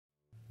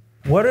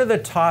What are the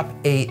top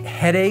 8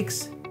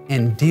 headaches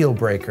and deal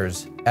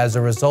breakers as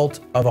a result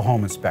of a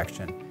home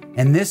inspection?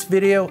 In this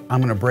video, I'm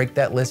going to break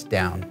that list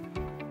down.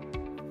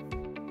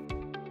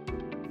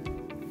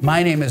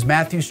 My name is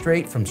Matthew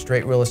Straight from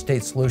Straight Real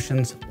Estate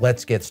Solutions.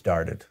 Let's get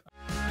started.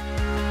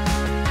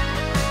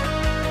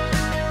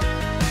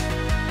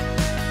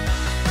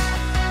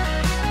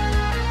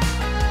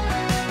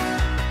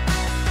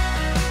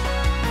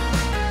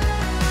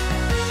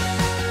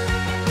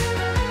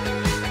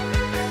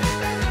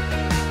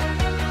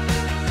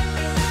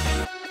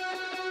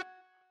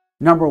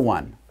 Number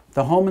 1,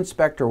 the home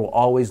inspector will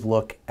always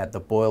look at the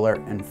boiler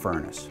and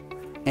furnace.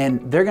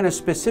 And they're going to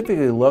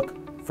specifically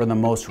look for the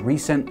most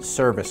recent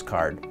service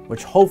card,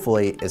 which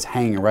hopefully is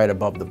hanging right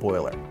above the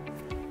boiler.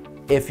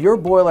 If your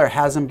boiler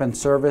hasn't been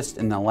serviced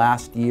in the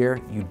last year,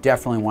 you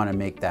definitely want to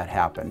make that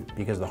happen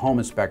because the home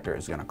inspector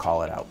is going to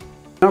call it out.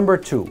 Number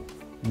 2,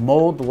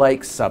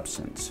 mold-like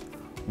substance.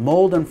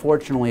 Mold,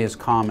 unfortunately, is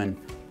common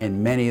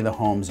in many of the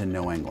homes in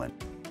New England.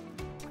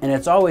 And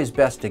it's always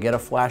best to get a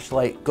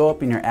flashlight, go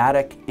up in your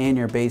attic and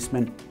your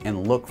basement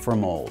and look for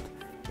mold.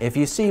 If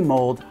you see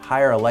mold,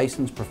 hire a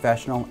licensed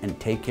professional and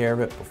take care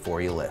of it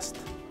before you list.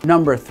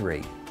 Number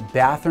 3,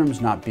 bathrooms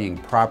not being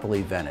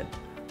properly vented.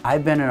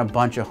 I've been in a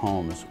bunch of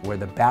homes where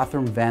the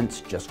bathroom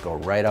vents just go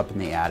right up in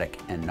the attic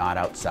and not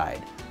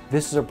outside.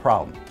 This is a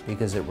problem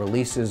because it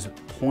releases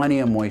plenty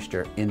of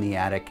moisture in the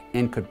attic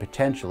and could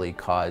potentially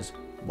cause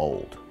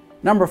mold.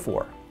 Number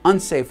 4,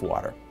 unsafe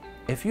water.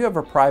 If you have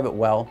a private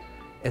well,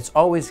 it's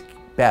always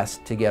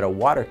best to get a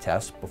water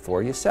test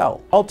before you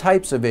sell. All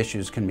types of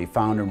issues can be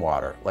found in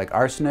water, like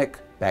arsenic,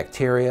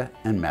 bacteria,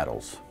 and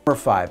metals. Number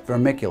 5,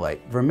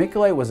 vermiculite.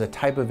 Vermiculite was a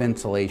type of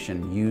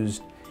insulation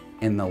used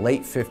in the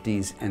late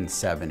 50s and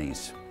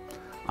 70s.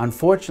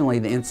 Unfortunately,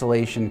 the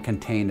insulation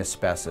contained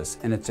asbestos,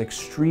 and it's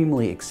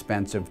extremely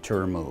expensive to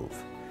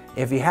remove.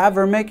 If you have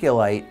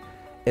vermiculite,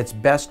 it's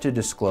best to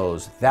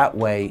disclose. That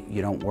way,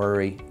 you don't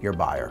worry your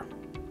buyer.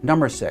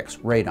 Number 6,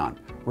 radon.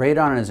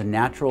 Radon is a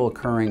natural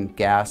occurring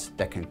gas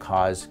that can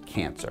cause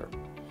cancer.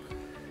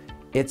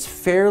 It's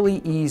fairly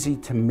easy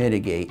to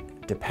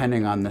mitigate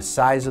depending on the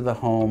size of the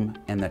home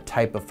and the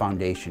type of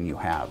foundation you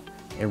have.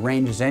 It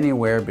ranges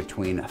anywhere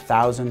between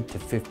 $1,000 to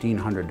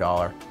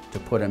 $1,500 to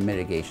put a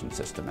mitigation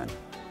system in.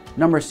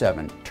 Number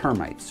 7,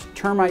 termites.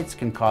 Termites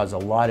can cause a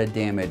lot of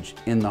damage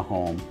in the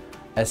home,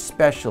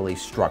 especially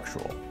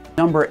structural.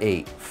 Number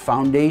 8,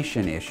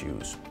 foundation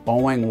issues.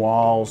 Bowing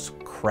walls,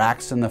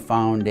 cracks in the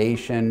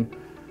foundation,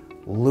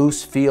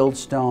 loose field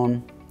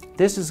stone.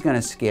 This is going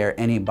to scare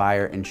any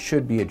buyer and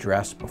should be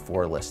addressed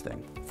before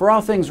listing. For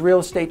all things real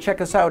estate,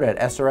 check us out at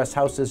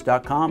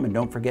srshouses.com and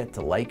don't forget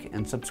to like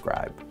and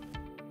subscribe.